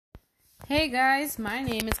Hey guys, my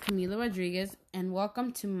name is Camila Rodriguez, and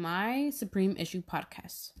welcome to my Supreme Issue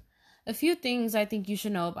podcast. A few things I think you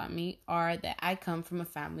should know about me are that I come from a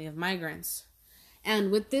family of migrants.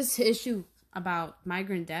 And with this issue about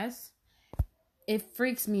migrant deaths, it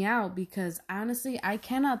freaks me out because honestly, I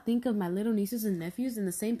cannot think of my little nieces and nephews in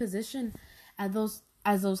the same position as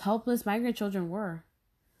those helpless migrant children were.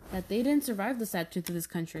 That they didn't survive the sad truth of this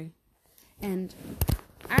country. And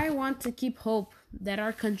I want to keep hope that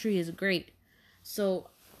our country is great. So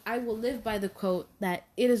I will live by the quote that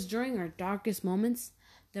it is during our darkest moments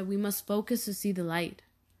that we must focus to see the light.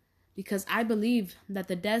 Because I believe that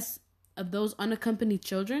the deaths of those unaccompanied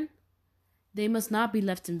children, they must not be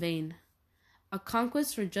left in vain. A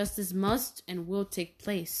conquest for justice must and will take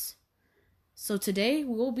place. So today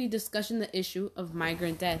we will be discussing the issue of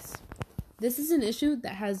migrant deaths. This is an issue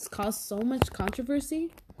that has caused so much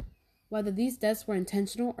controversy, whether these deaths were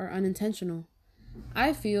intentional or unintentional.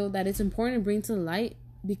 I feel that it's important to bring to the light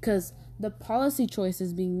because the policy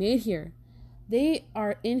choices being made here, they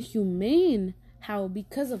are inhumane. How,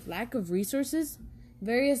 because of lack of resources,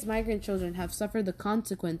 various migrant children have suffered the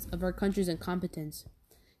consequence of our country's incompetence.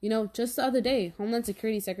 Just the other day, Homeland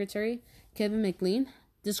Security Secretary Kevin McLean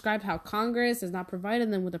described how Congress has not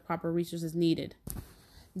provided them with the proper resources needed.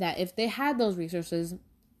 That if they had those resources,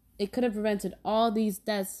 it could have prevented all these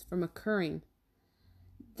deaths from occurring.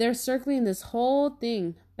 They're circling this whole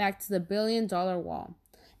thing back to the $1 billion wall,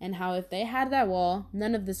 and how if they had that wall,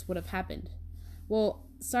 none of this would have happened. Well,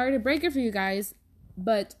 sorry to break it for you guys,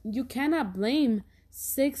 but you cannot blame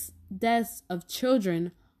 6 deaths of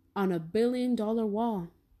children on a $1 billion wall.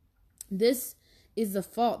 This is the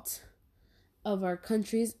fault of our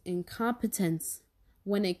country's incompetence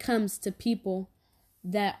when it comes to people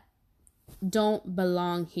that don't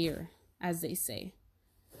belong here, as they say.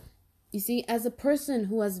 You see, as a person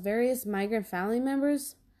who has various migrant family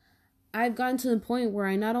members, I've gotten to the point where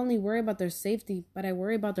I not only worry about their safety, but I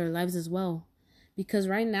worry about their lives as well. Because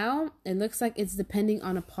right now, it looks like it's depending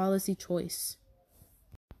on a policy choice.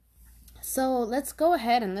 So let's go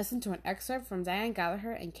ahead and listen to an excerpt from Diane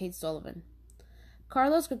Gallagher and Kate Sullivan.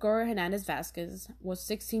 Carlos Gregorio Hernandez Vasquez was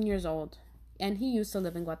 16 years old, and he used to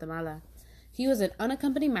live in Guatemala. He was an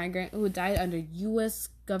unaccompanied migrant who died under U.S.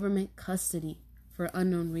 government custody for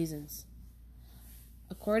unknown reasons.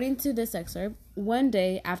 According to this excerpt, one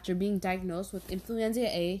day after being diagnosed with influenza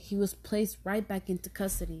A, he was placed right back into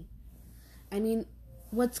custody. I mean,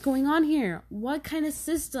 what's going on here? What kind of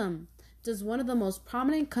system does one of the most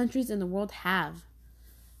prominent countries in the world have?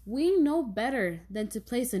 We know better than to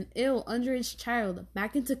place an ill underage child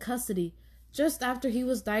back into custody just after he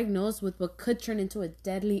was diagnosed with what could turn into a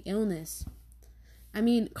deadly illness. I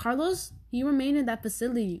mean, Carlos, he remained in that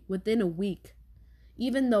facility within a week,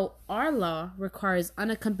 even though our law requires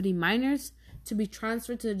unaccompanied minors to be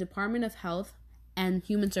transferred to the Department of Health and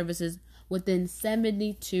Human Services within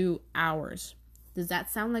 72 hours. Does that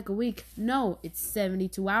sound like a week? No, it's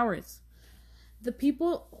 72 hours. The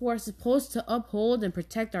people who are supposed to uphold and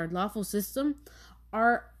protect our lawful system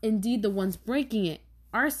are indeed the ones breaking it.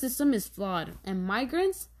 Our system is flawed, and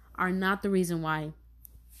migrants are not the reason why.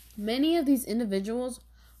 Many of these individuals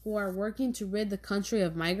who are working to rid the country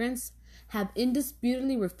of migrants have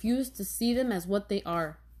indisputably refused to see them as what they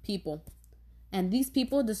are, people. And these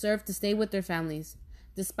people deserve to stay with their families,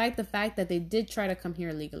 despite the fact that they did try to come here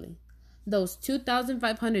illegally. Those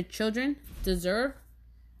 2,500 children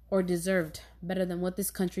deserved better than what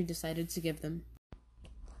this country decided to give them.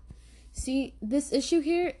 See, this issue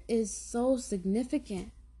here is so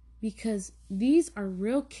significant because these are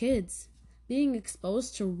real kids being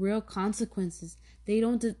exposed to real consequences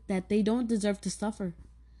that they don't deserve to suffer.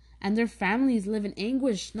 And their families live in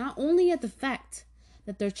anguish not only at the fact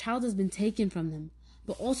that their child has been taken from them,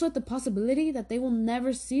 but also at the possibility that they will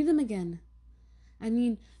never see them again. I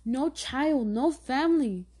mean, no child, no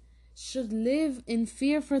family should live in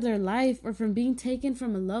fear for their life or from being taken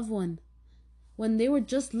from a loved one when they were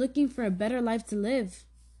just looking for a better life to live.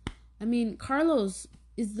 I mean, Carlos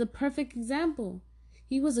is the perfect example.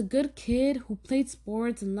 He was a good kid who played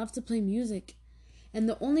sports and loved to play music. And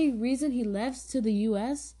the only reason he left to the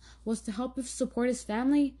U.S. was to help support his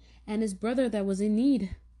family and his brother that was in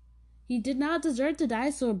need. He did not deserve to die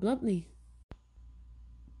so abruptly.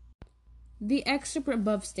 The excerpt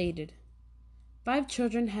above stated, 5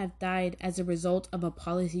 children have died as a result of a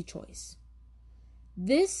policy choice.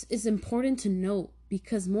 This is important to note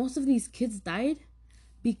because most of these kids died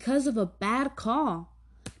because of a bad call.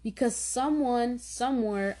 Because someone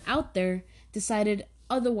somewhere out there decided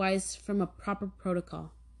otherwise from a proper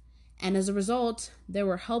protocol. And as a result, there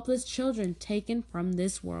were helpless children taken from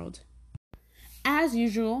this world. As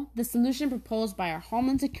usual, the solution proposed by our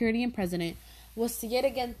Homeland Security and President was to yet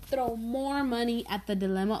again throw more money at the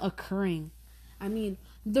dilemma occurring.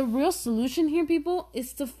 The real solution here, people,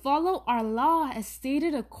 is to follow our law as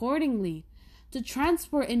stated accordingly. To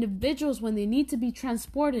transport individuals when they need to be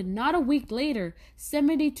transported, not a week later,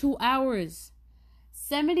 72 hours.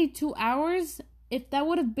 72 hours? If that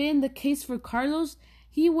would have been the case for Carlos,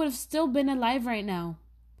 he would have still been alive right now.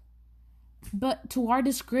 But to our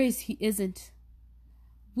disgrace, he isn't.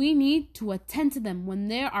 We need to attend to them when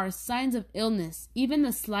there are signs of illness, even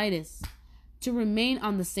the slightest, to remain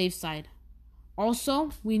on the safe side.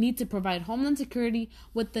 Also, we need to provide Homeland Security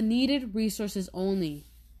with the needed resources only,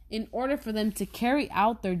 in order for them to carry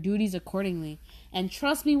out their duties accordingly. And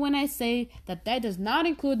trust me when I say that does not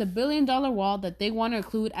include the $1 billion wall that they want to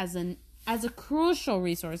include as a crucial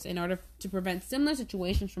resource in order to prevent similar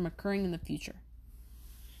situations from occurring in the future.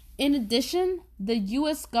 In addition, the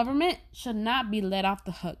U.S. government should not be let off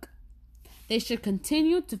the hook. They should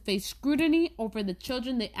continue to face scrutiny over the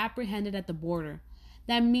children they apprehended at the border.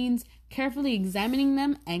 That means carefully examining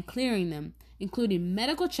them and clearing them, including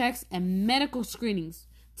medical checks and medical screenings,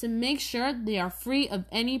 to make sure they are free of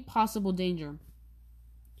any possible danger.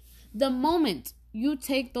 The moment you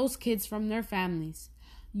take those kids from their families,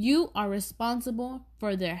 you are responsible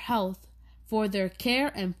for their health, for their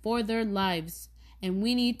care, and for their lives. And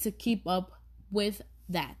we need to keep up with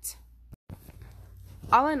that.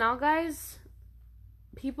 All in all, guys,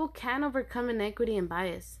 people can overcome inequity and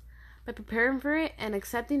bias by preparing for it and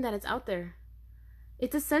accepting that it's out there.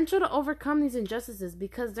 It's essential to overcome these injustices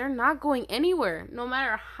because they're not going anywhere, no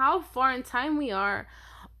matter how far in time we are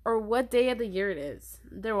or what day of the year it is.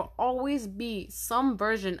 There will always be some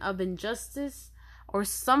version of injustice or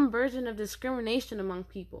some version of discrimination among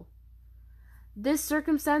people. This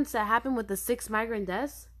circumstance that happened with the 6 migrant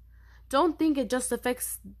deaths, don't think it just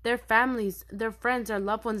affects their families, their friends, or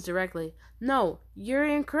loved ones directly. No, you're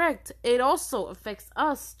incorrect. It also affects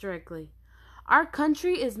us directly. Our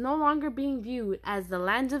country is no longer being viewed as the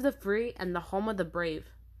land of the free and the home of the brave.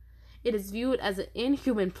 It is viewed as an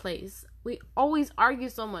inhuman place. We always argue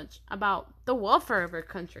so much about the welfare of our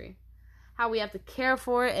country, how we have to care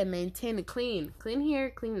for it and maintain it clean. Clean here,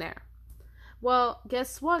 clean there. Well,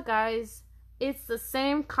 guess what, guys? It's the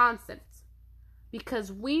same concept,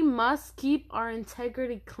 because we must keep our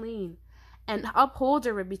integrity clean and uphold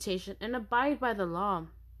our reputation and abide by the law.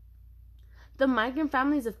 The migrant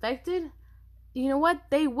families affected, you know what?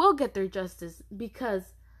 They will get their justice,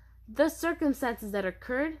 because the circumstances that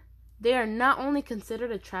occurred, they are not only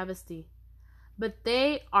considered a travesty, but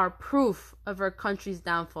they are proof of our country's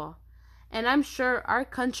downfall. And I'm sure our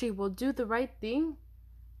country will do the right thing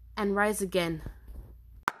and rise again.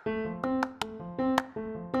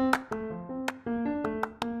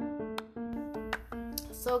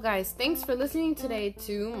 So guys, thanks for listening today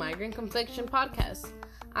to Migrant Confliction Podcast.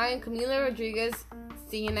 I am Camila Rodriguez.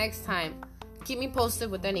 See you next time. Keep me posted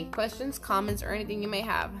with any questions, comments, or anything you may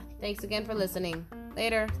have. Thanks again for listening.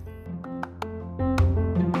 Later.